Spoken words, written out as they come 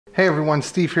Hey everyone,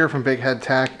 Steve here from Big Head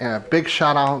Tech, and a big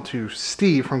shout out to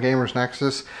Steve from Gamers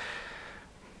Nexus,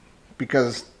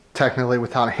 because technically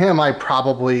without him I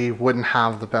probably wouldn't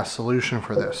have the best solution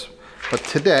for this. But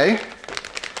today,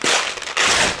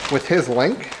 with his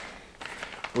link,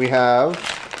 we have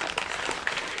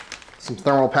some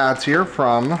thermal pads here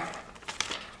from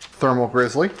Thermal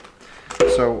Grizzly.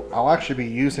 So I'll actually be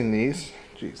using these.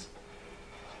 Jeez.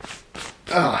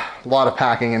 A lot of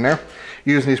packing in there.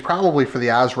 Using these probably for the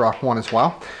ASRock one as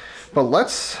well. But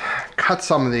let's cut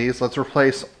some of these. Let's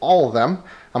replace all of them.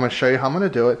 I'm going to show you how I'm going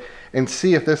to do it and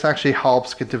see if this actually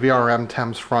helps get the VRM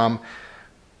temps from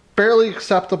barely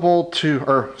acceptable to,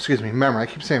 or excuse me, remember I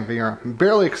keep saying VRM,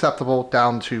 barely acceptable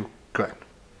down to good.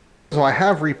 So I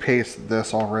have repasted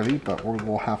this already, but we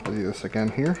will have to do this again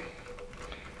here.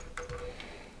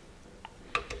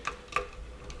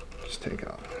 Just take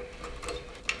out.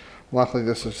 Luckily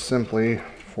this is simply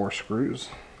 4 screws.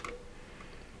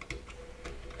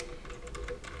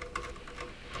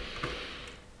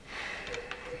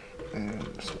 And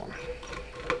this one.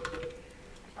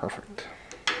 Perfect.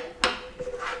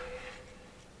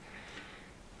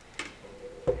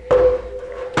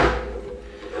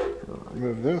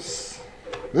 Remove this.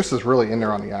 This is really in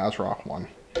there on the ASRock one.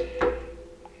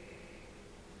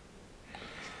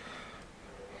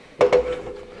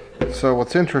 So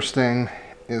what's interesting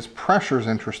is pressure's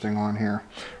interesting on here.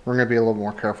 We're going to be a little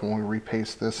more careful when we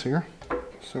repaste this here.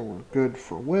 So we're good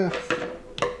for width.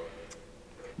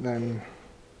 Then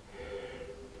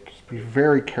just be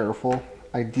very careful.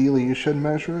 Ideally you should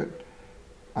measure it.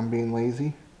 I'm being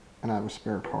lazy and I have a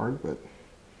spare card, but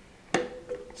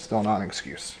it's still not an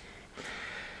excuse.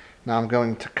 Now I'm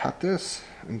going to cut this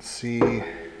and see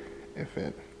if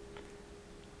it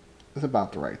is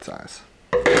about the right size.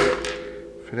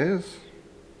 If it is,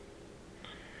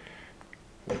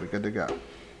 we'll be good to go.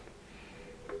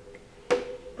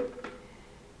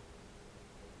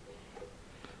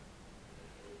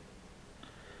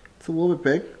 It's a little bit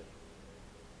big.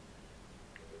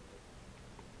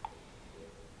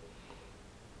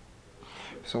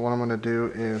 So what I'm going to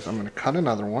do is I'm going to cut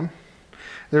another one.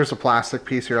 There's a plastic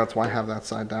piece here, that's why I have that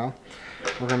side down.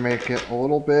 We're going to make it a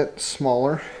little bit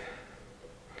smaller.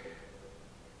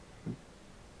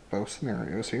 Both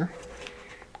scenarios here.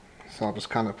 So I'll just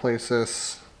kind of place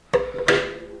this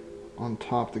on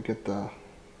top to get the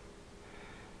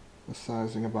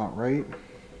sizing about right.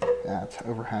 Yeah, it's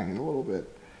overhanging a little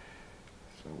bit.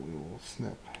 So we will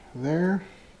snip there.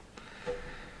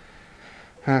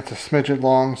 And it's a smidget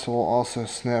long, so we'll also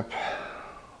snip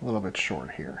a little bit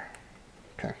short here.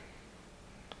 Okay.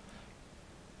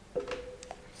 Let's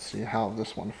see how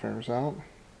this one fares out.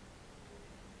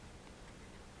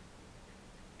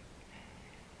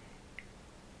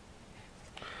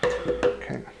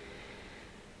 Okay.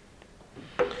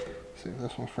 See if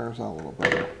this one fares out a little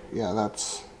better. Yeah,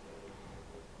 that's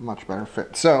a much better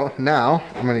fit. So now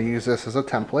I'm going to use this as a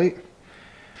template.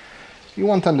 You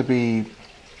want them to be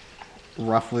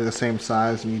roughly the same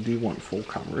size, and you do want full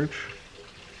coverage.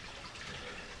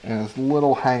 And as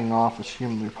little hanging off as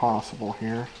humanly possible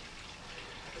here.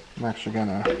 I'm actually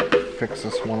going to fix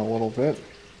this one a little bit.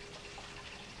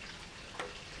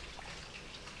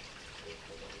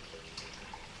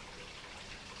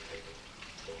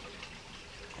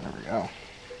 There we go.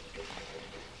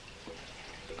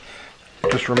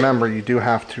 Just remember, you do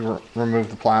have to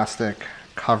remove the plastic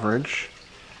coverage,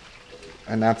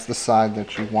 and that's the side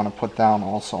that you want to put down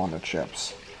also on the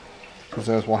chips, because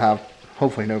those will have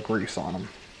hopefully no grease on them.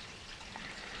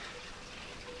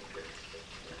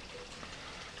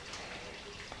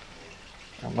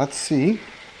 And let's see.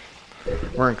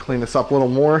 We're going to clean this up a little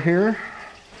more here.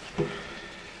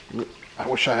 I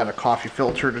wish I had a coffee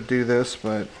filter to do this,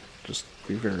 but just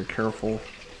be very careful.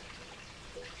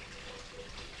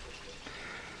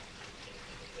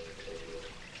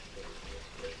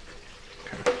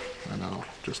 Okay, and I'll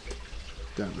just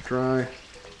dab it dry.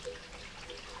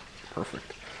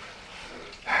 Perfect.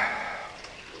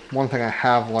 One thing I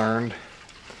have learned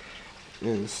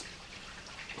is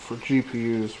for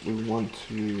GPUs, we want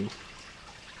to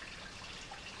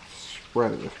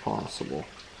spread it if possible.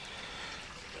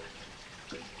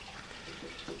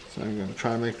 So I'm going to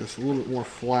try and make this a little bit more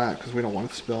flat because we don't want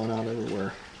it spilling out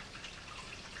everywhere.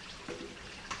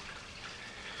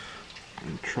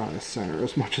 And try to center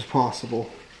as much as possible.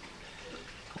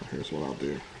 Well, here's what I'll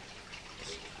do.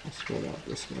 I'll spread out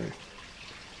this way.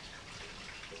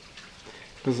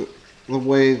 Because the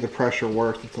way the pressure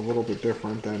works, it's a little bit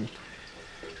different than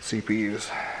CPUs.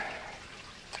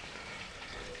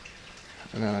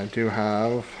 And then I do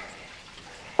have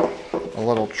a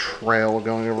little trail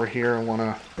going over here. I want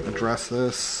to address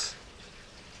this.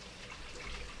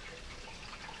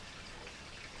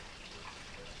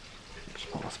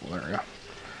 possible. There we go.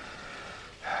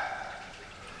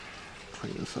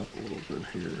 Clean this up a little bit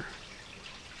here.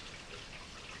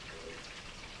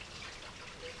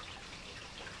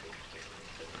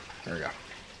 There we go.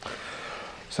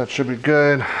 So that should be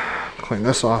good. Clean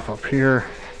this off up here.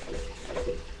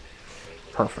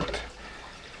 Perfect.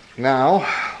 Now,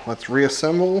 let's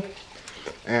reassemble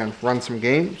and run some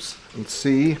games and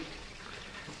see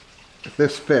if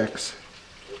this fix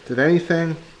did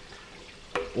anything,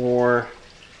 or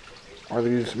are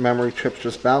these memory chips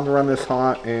just bound to run this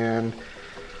hot and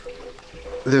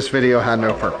this video had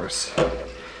no purpose.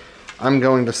 I'm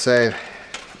going to say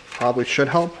probably should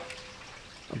help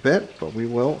a bit, but we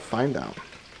will find out.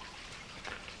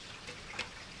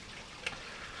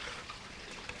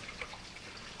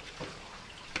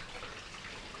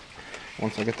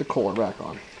 Once I get the cooler back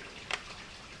on.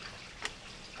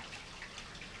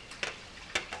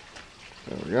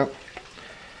 There we go.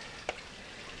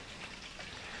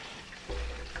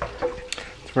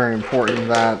 It's very important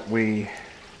that we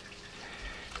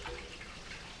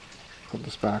put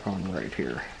this back on right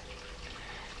here.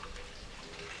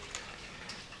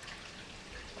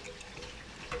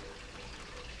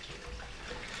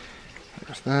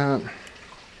 There's that.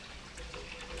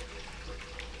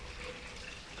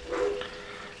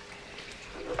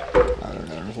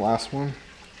 There's the last one.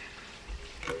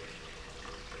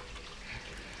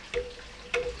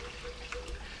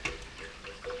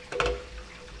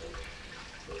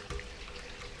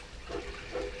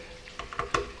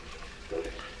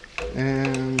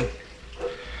 And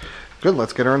good,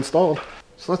 let's get her installed.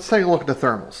 So let's take a look at the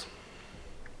thermals.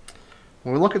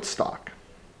 When we look at stock,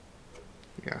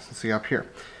 you guys can see up here,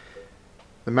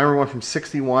 the memory went from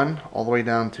 61 all the way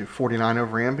down to 49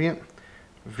 over ambient.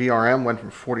 VRM went from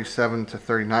 47 to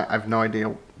 39. I have no idea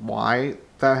why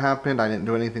that happened. I didn't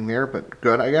do anything there, but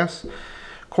good, I guess.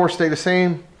 Core stayed the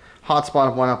same.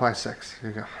 Hotspot went up by 6. Here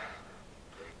you go.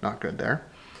 Not good there.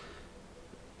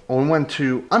 When we went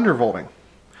to undervolting,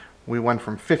 we went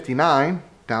from 59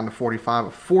 down to 45, a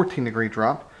 14-degree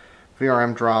drop.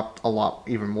 VRM dropped a lot,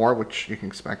 even more, which you can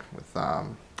expect with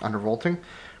undervolting.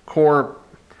 Core,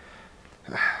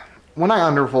 when I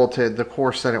undervolted, the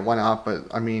core said it went up, but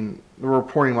I mean, the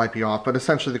reporting might be off, but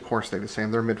essentially the core stayed the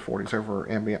same. They're mid-40s over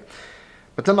ambient.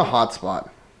 But then the hotspot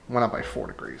went up by 4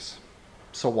 degrees.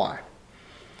 So why?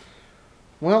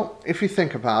 Well, if you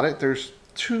think about it, there's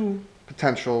 2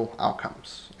 potential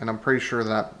outcomes, and I'm pretty sure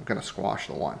that I'm going to squash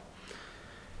the one.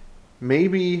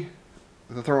 Maybe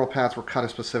the thermal pads were cut a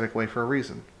specific way for a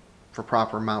reason, for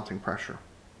proper mounting pressure.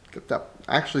 That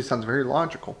actually sounds very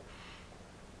logical.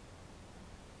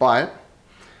 But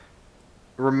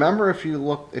remember, if you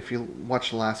watched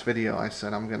the last video, I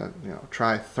said I'm gonna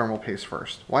try thermal paste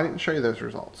first. Why didn't I show you those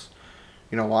results?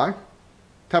 You know why?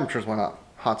 Temperatures went up,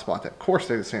 hotspot did. Core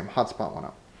stayed the same, hotspot went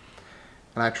up.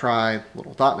 And I tried a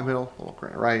little dot in the middle, a little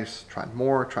grain of rice, tried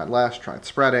more, tried less, tried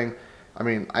spreading. I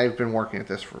mean, I've been working at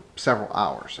this for several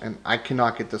hours, and I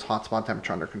cannot get this hotspot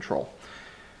temperature under control.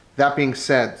 That being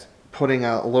said, putting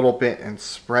a little bit and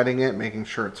spreading it, making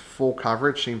sure it's full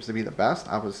coverage seems to be the best.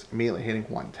 I was immediately hitting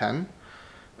 110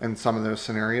 in some of those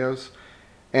scenarios.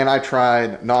 And I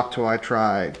tried Noctua, I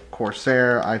tried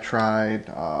Corsair, I tried,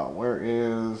 down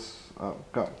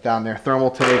there,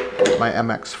 Thermalpadgate, my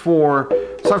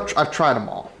MX4. So I've tried them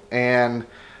all. And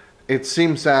it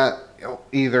seems that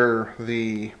either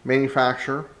the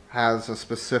manufacturer has a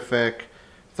specific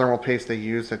thermal paste they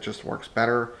use that just works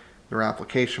better, their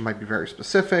application might be very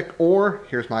specific, or,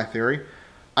 here's my theory,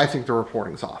 I think the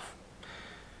reporting's off.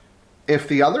 If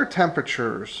the other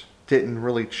temperatures didn't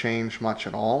really change much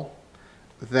at all,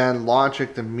 then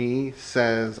logic to me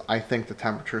says I think the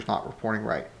temperature's not reporting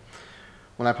right.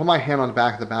 When I put my hand on the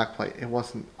back of the backplate, it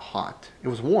wasn't hot. It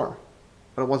was warm,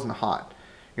 but it wasn't hot.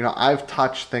 I've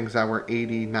touched things that were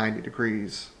 80, 90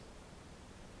 degrees.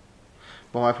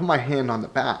 But when I put my hand on the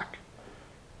back,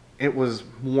 it was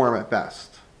warm at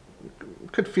best.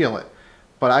 Could feel it.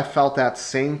 But I felt that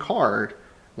same card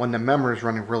when the memory is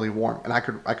running really warm, and I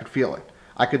could feel it.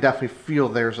 I could definitely feel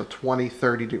there's a 20,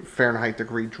 30 Fahrenheit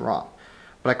degree drop.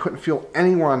 But I couldn't feel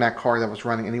anywhere on that card that was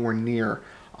running anywhere near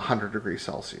 100 degrees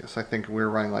Celsius. I think we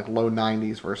were running like low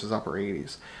 90s versus upper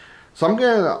 80s. So I'm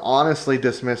going to honestly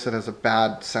dismiss it as a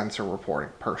bad sensor reporting,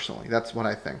 personally. That's what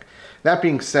I think. That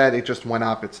being said, it just went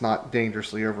up. It's not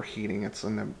dangerously overheating. It's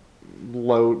in the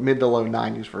mid to low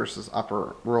 90s versus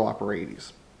rural upper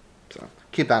 80s. So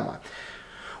keep that in mind.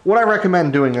 Would I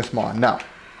recommend doing this mod? No.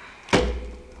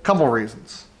 A couple of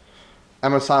reasons.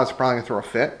 MSI is probably going to throw a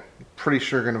fit. Pretty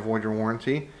sure you're going to avoid your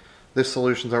warranty. This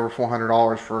solution's over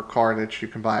 $400 for a card that you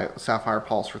can buy a Sapphire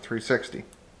Pulse for $360.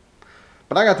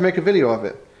 But I got to make a video of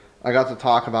it. I got to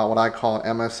talk about what I call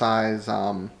MSI's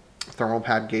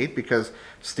Thermalpadgate, because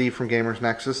Steve from Gamers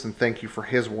Nexus, and thank you for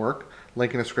his work.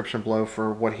 Link in the description below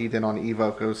for what he did on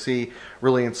Evoke OC.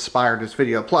 Really inspired this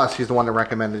video. Plus, he's the one that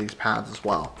recommended these pads as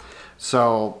well.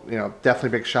 So, you know,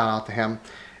 definitely big shout out to him.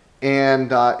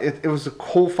 And it was a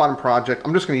cool, fun project.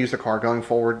 I'm just going to use the card going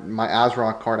forward. My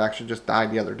Azeroth card actually just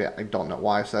died the other day. I don't know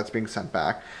why, so that's being sent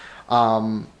back.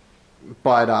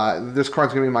 But this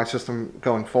card's going to be my system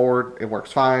going forward. It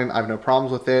works fine. I have no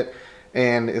problems with it.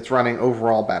 And it's running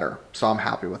overall better. So I'm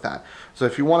happy with that. So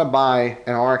if you want to buy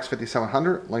an RX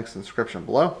 5700, links in the description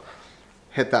below.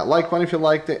 Hit that like button if you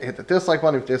liked it. Hit the dislike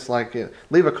button if you disliked it.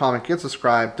 Leave a comment, get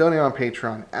subscribed, donate on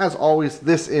Patreon. As always,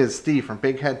 this is Steve from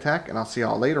Big Head Tech, and I'll see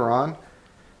y'all later on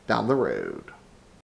down the road.